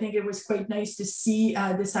presentation, I think it was quite nice to see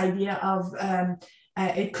this idea of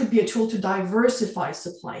it could be a tool to diversify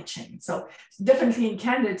supply chain. So definitely in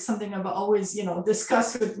Canada, it's something I've always,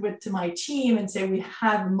 discussed with my team and say we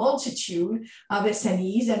have a multitude of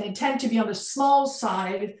SMEs and they tend to be on the small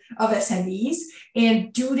side of SMEs.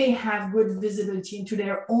 And do they have good visibility into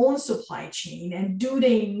their own supply chain? And do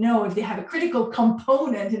they know if they have a critical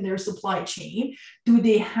component in their supply chain, do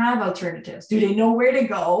they have alternatives? Do they know where to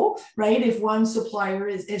go, right? If one supplier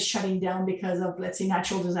is shutting down because of, let's say,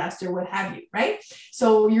 natural disaster, what have you, right?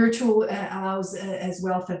 So your tool allows as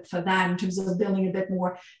well for that in terms of building a bit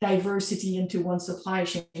more diversity into one supply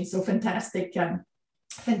chain. So fantastic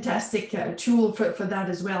tool for that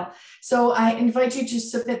as well. So I invite you to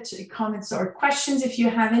submit comments or questions if you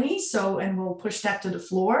have any. And we'll push that to the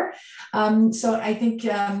floor. So I think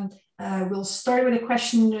we'll start with a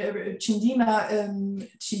question, Chindima,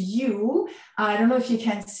 to you. I don't know if you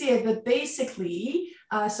can see it, but basically,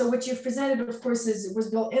 so what you've presented, of course, was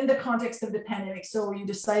built in the context of the pandemic. So you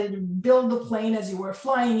decided to build the plane as you were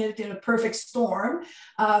flying it in a perfect storm,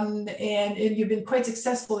 and you've been quite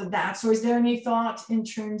successful at that. So is there any thought in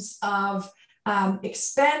terms of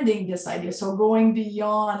expanding this idea? So going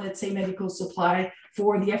beyond, let's say, medical supply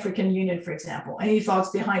for the African Union, for example. Any thoughts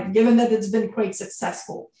behind, given that it's been quite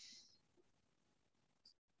successful?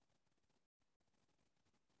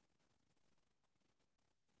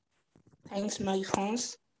 Thanks,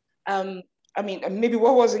 Marie-France. Maybe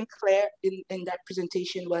what wasn't clear in that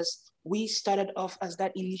presentation was we started off as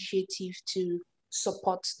that initiative to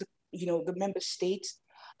support the member states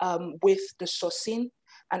with the sourcing.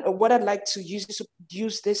 And what I'd like to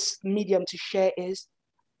use this medium to share is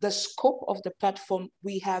the scope of the platform.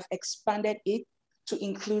 We have expanded it to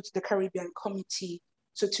include the Caribbean Committee.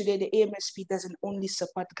 So today the AMSP doesn't only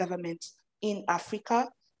support governments in Africa,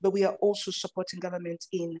 but we are also supporting governments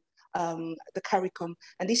in the CARICOM.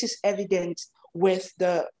 And this is evident with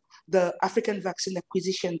the African Vaccine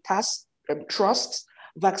Acquisition Trust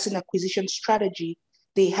vaccine acquisition strategy.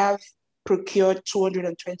 They have procured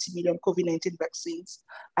 220 million COVID-19 vaccines,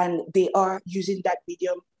 and they are using that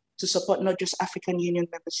medium to support not just African Union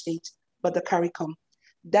member states, but the CARICOM.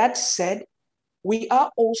 That said, we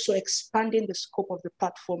are also expanding the scope of the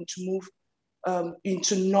platform to move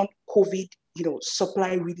into non-COVID,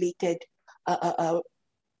 supply-related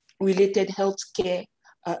related healthcare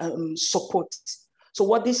support. So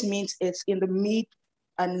what this means is in the mid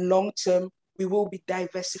and long term, we will be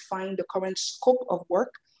diversifying the current scope of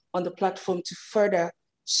work on the platform to further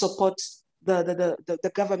support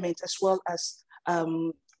the government as well as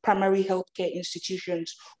primary healthcare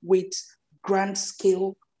institutions with grand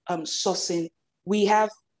scale sourcing. We've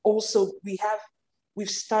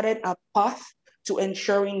started a path to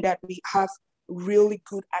ensuring that we have really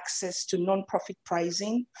good access to non-profit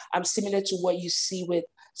pricing, similar to what you see with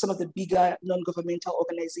some of the bigger non-governmental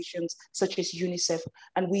organizations such as UNICEF.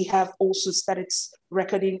 And we have also started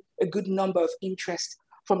recording a good number of interest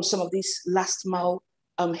from some of these last mile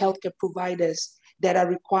healthcare providers that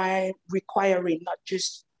are requiring not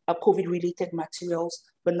just COVID-related materials,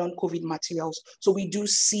 but non-COVID materials. So we do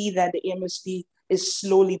see that the AMSP is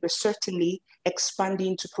slowly but certainly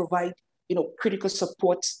expanding to provide critical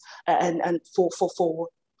support and for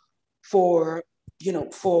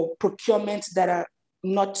procurement that are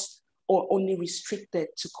not or only restricted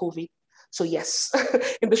to COVID. So yes,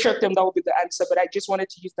 in the short term, that will be the answer. But I just wanted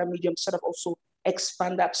to use that medium to sort of also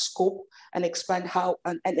expand that scope and expand how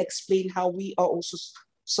and explain how we are also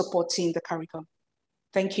supporting the CARICOM.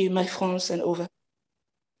 Thank you, Marie-France, and over.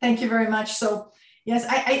 Thank you very much. So yes,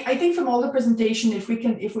 I think from all the presentation,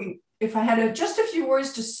 if I had just a few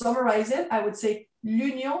words to summarize it, I would say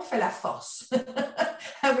l'union fait la force.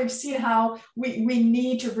 And we've seen how we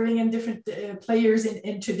need to bring in different players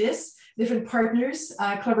into this, different partners.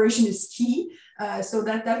 Collaboration is key. So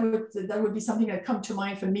that would be something that come to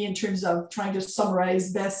mind for me in terms of trying to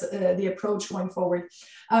summarize best the approach going forward.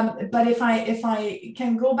 But if I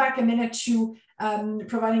can go back a minute to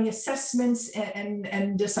providing assessments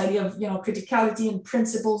and this idea of criticality and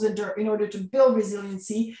principles in order to build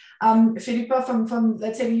resiliency. Philippa, from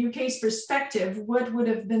let's say the UK's perspective, what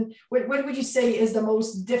would you say is the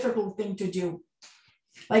most difficult thing to do?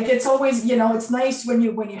 Like it's always, it's nice when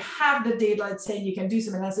you have the data, let's say, and you can do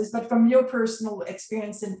some analysis, but from your personal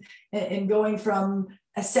experience in going from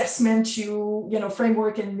assessment to,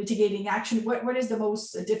 framework and mitigating action? What is the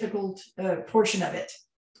most difficult portion of it?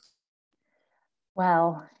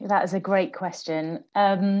 Well, that is a great question.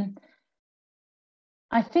 I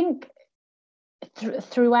think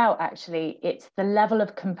throughout, actually, it's the level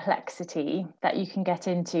of complexity that you can get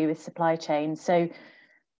into with supply chain. So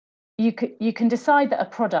you can decide that a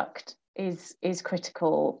product is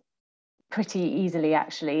critical pretty easily,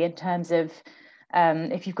 actually, in terms of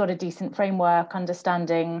if you've got a decent framework,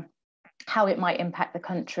 understanding how it might impact the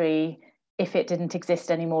country if it didn't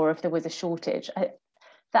exist anymore, if there was a shortage.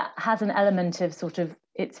 That has an element of sort of,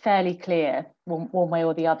 it's fairly clear one way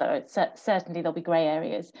or the other. It's certainly there'll be grey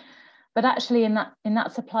areas. But actually in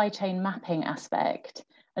that supply chain mapping aspect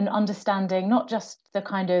and understanding not just the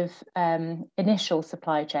kind of initial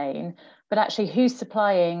supply chain, but actually who's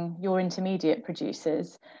supplying your intermediate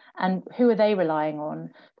producers and who are they relying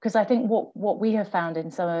on? Because I think what we have found in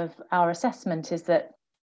some of our assessment is that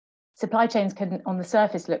supply chains can, on the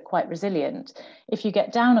surface, look quite resilient. If you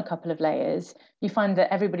get down a couple of layers, you find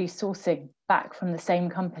that everybody's sourcing back from the same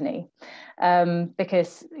company,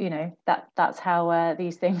 because that's how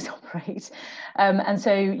these things operate. And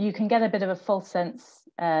so you can get a bit of a false sense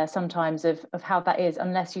sometimes of how that is,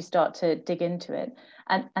 unless you start to dig into it.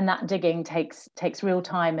 And that digging takes real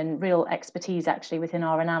time and real expertise, actually, within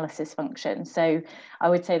our analysis function. So I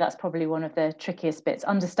would say that's probably one of the trickiest bits,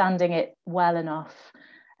 understanding it well enough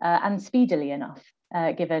and speedily enough,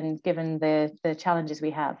 given the challenges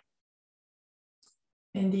we have.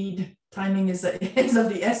 Indeed, timing is of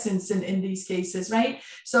the essence in these cases, right?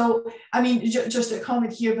 So, I mean, just a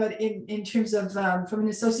comment here, but in terms of from an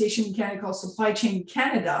association in Canada called Supply Chain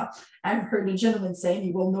Canada, I've heard a gentleman saying,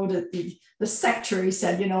 you will know that the sector, he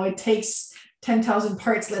said, it takes 10,000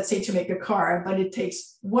 parts, let's say, to make a car, but it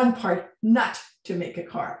takes one part not to make a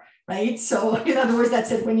car. Right. So in other words,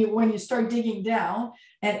 that's it. When you start digging down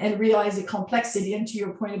and realize the complexity, and to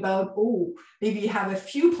your point about, maybe you have a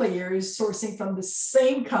few players sourcing from the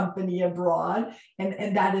same company abroad,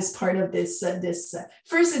 and that is part of this.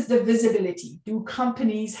 First, it's the visibility. Do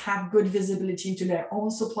companies have good visibility into their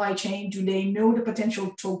own supply chain? Do they know the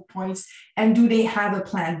potential choke points? And do they have a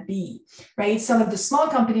plan B? Right. Some of the small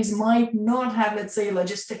companies might not have, let's say, a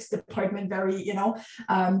logistics department very,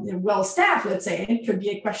 well staffed. Let's say it could be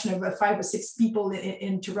a question of 5 or 6 people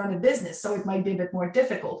in to run a business, so it might be a bit more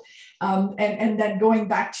difficult. And then going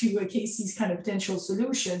back to Casey's kind of potential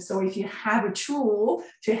solution. So if you have a tool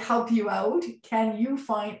to help you out, can you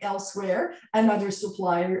find elsewhere another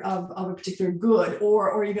supplier of a particular good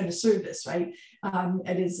or even a service? Right?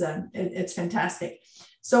 It's fantastic.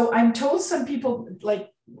 So I'm told some people,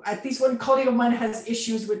 like at least one colleague of mine, has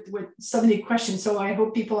issues with some of the questions. So I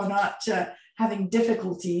hope people are not having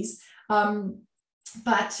difficulties.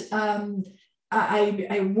 But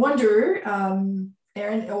I wonder,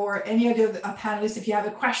 Erin or any other panelists, if you have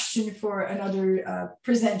a question for another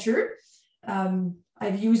presenter.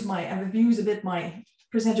 I've used a bit my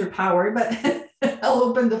presenter power, but I'll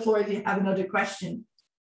open the floor if you have another question.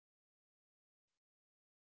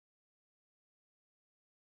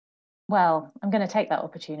 Well, I'm going to take that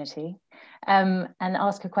opportunity and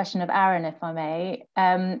ask a question of Aaron, if I may.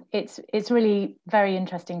 It's really very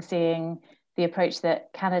interesting seeing the approach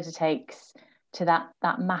that Canada takes to that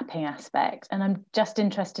mapping aspect, and I'm just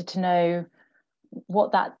interested to know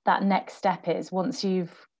what that next step is. Once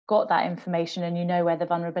you've got that information and you know where the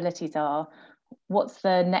vulnerabilities are, what's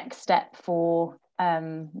the next step for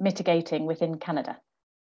mitigating within Canada?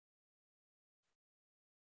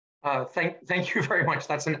 Thank you very much.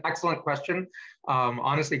 That's an excellent question.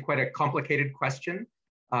 Honestly, quite a complicated question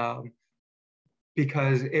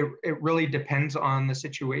because it really depends on the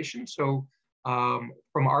situation. So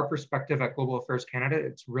from our perspective at Global Affairs Canada,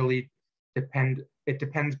 it's really it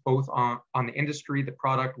depends both on the industry, the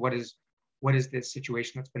product, what is the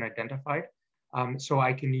situation that's been identified. So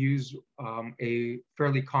I can use a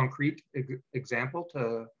fairly concrete example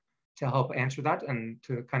to help answer that and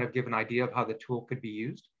to kind of give an idea of how the tool could be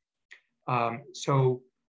used. As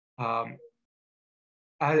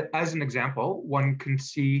an example, one can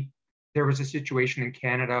see there was a situation in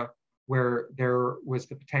Canada where there was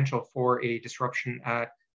the potential for a disruption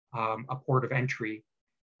at a port of entry.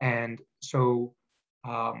 And so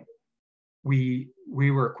we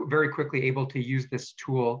were very quickly able to use this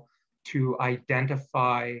tool to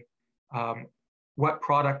identify what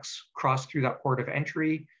products crossed through that port of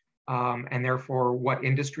entry, and therefore what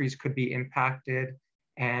industries could be impacted,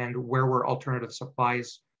 and where were alternative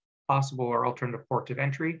supplies possible or alternative ports of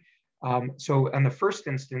entry. So in the first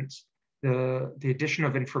instance, the addition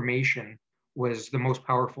of information was the most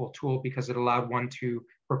powerful tool because it allowed one to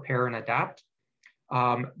prepare and adapt.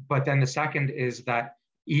 But then the second is that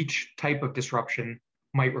each type of disruption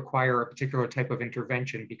might require a particular type of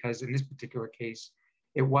intervention, because in this particular case,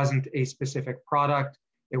 it wasn't a specific product,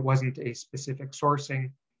 it wasn't a specific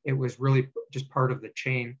sourcing, it was really just part of the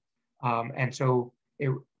chain. And so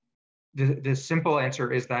the simple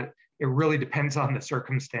answer is that it really depends on the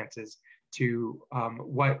circumstances to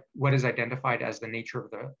what is identified as the nature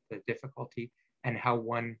of the difficulty and how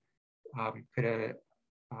one could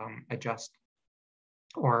adjust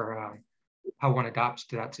or how one adapts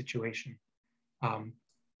to that situation.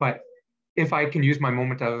 But if I can use my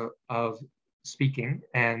moment of speaking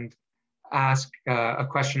and ask a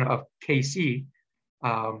question of KC,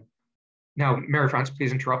 now, Mary-France,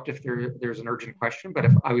 please interrupt if there's an urgent question, but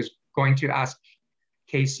if I was going to ask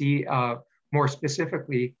KC more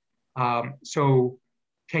specifically, so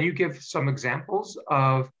can you give some examples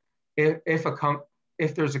of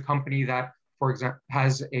if there's a company that, for example,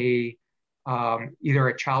 has either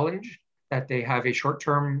a challenge that they have a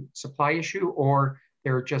short-term supply issue, or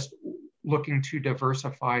they're just looking to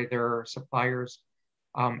diversify their suppliers,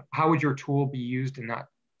 how would your tool be used in that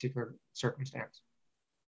particular circumstance?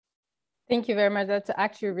 Thank you very much. That's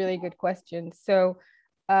actually a really good question. So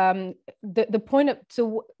the point of,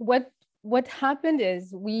 so what happened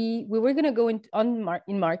is we were going to go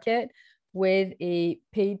in market with a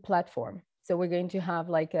paid platform. So we're going to have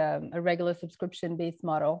like a regular subscription-based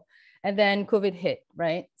model. And then COVID hit,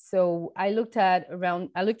 right? So I looked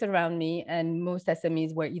around me, and most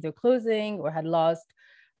SMEs were either closing or had lost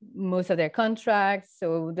most of their contracts.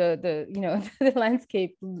 So the the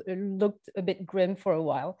landscape looked a bit grim for a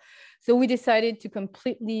while. So we decided to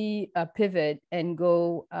completely pivot and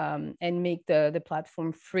go and make the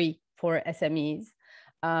platform free for SMEs.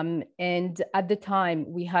 And at the time,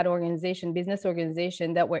 we had business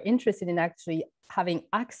organization that were interested in actually having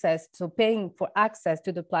access, so paying for access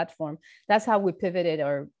to the platform. That's how we pivoted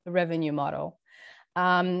our revenue model.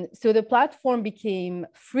 So the platform became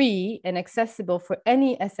free and accessible for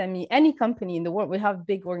any SME, any company in the world. We have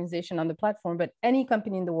big organization on the platform, but any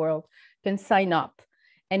company in the world can sign up.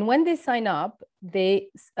 And when they sign up, they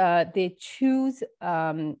choose,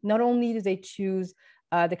 not only do they choose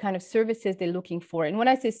the kind of services they're looking for. And when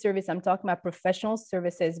I say service, I'm talking about professional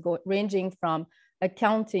services ranging from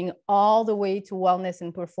accounting all the way to wellness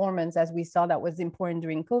and performance, as we saw that was important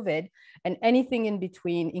during COVID, and anything in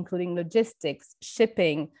between, including logistics,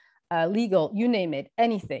 shipping, legal, you name it,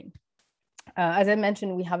 anything. As I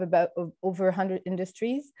mentioned, we have about over 100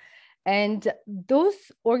 industries. And those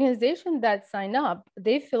organizations that sign up,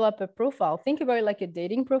 they fill up a profile. Think about it like a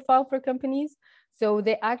dating profile for companies. So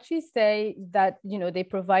they actually say that, they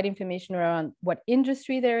provide information around what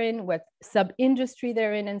industry they're in, what sub-industry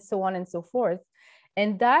they're in, and so on and so forth.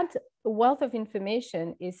 And that wealth of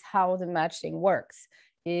information is how the matching works.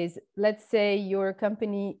 Is, let's say you're a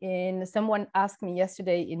company someone asked me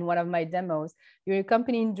yesterday in one of my demos, you're a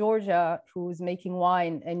company in Georgia who's making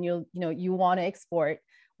wine and you want to export.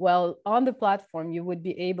 Well, on the platform, you would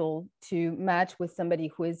be able to match with somebody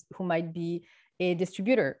who might be a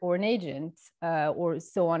distributor or an agent, or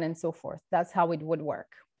so on and so forth. That's how it would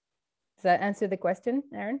work. Does that answer the question,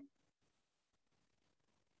 Aaron?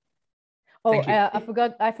 Oh, I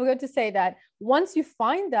forgot to say that once you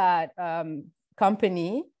find that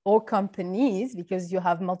company or companies, because you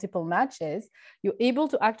have multiple matches, you're able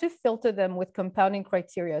to actually filter them with compounding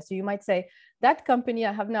criteria. So you might say, that company,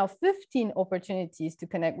 I have now 15 opportunities to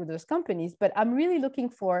connect with those companies, but I'm really looking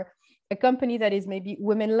for a company that is maybe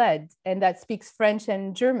women-led and that speaks French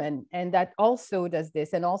and German, and that also does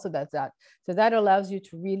this and also does that. So that allows you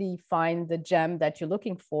to really find the gem that you're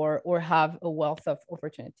looking for or have a wealth of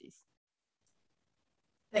opportunities.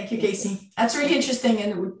 Thank you, Casey. That's really interesting.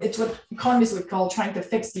 And it's what economists would call trying to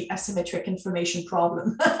fix the asymmetric information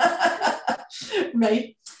problem,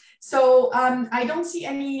 right? So I don't see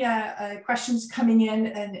any questions coming in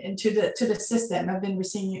and to the system. I've been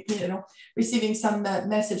receiving some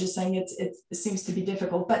messages saying it seems to be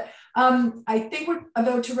difficult, but I think we're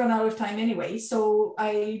about to run out of time anyway. So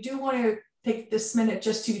I do want to take this minute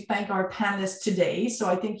just to thank our panelists today. So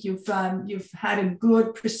I think you've had a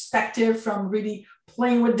good perspective from really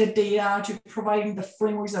playing with the data to providing the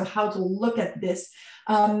frameworks of how to look at this,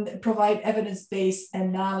 provide evidence-based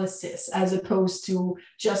analysis as opposed to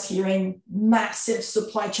just hearing massive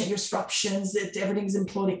supply chain disruptions, that everything's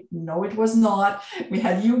imploding. No, it was not. We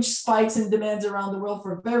had huge spikes in demands around the world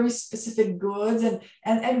for very specific goods,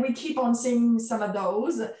 and we keep on seeing some of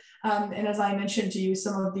those. And as I mentioned to you,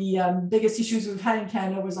 some of the biggest issues we've had in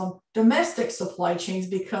Canada was on domestic supply chains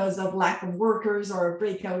because of lack of workers or a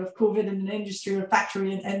breakout of COVID in an industry or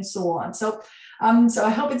factory and so on. So I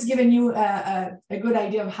hope it's given you a good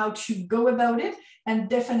idea of how to go about it, and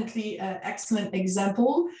definitely an excellent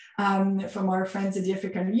example from our friends at the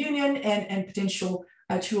African Union and potential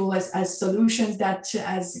tool as solutions that,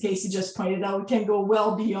 as Casey just pointed out, can go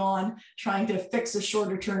well beyond trying to fix a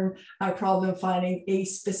shorter term problem, finding a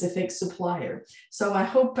specific supplier. So I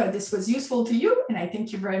hope this was useful to you, and I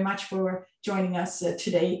thank you very much for joining us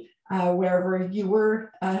today, wherever you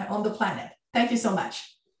were on the planet. Thank you so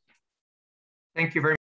much. Thank you very much.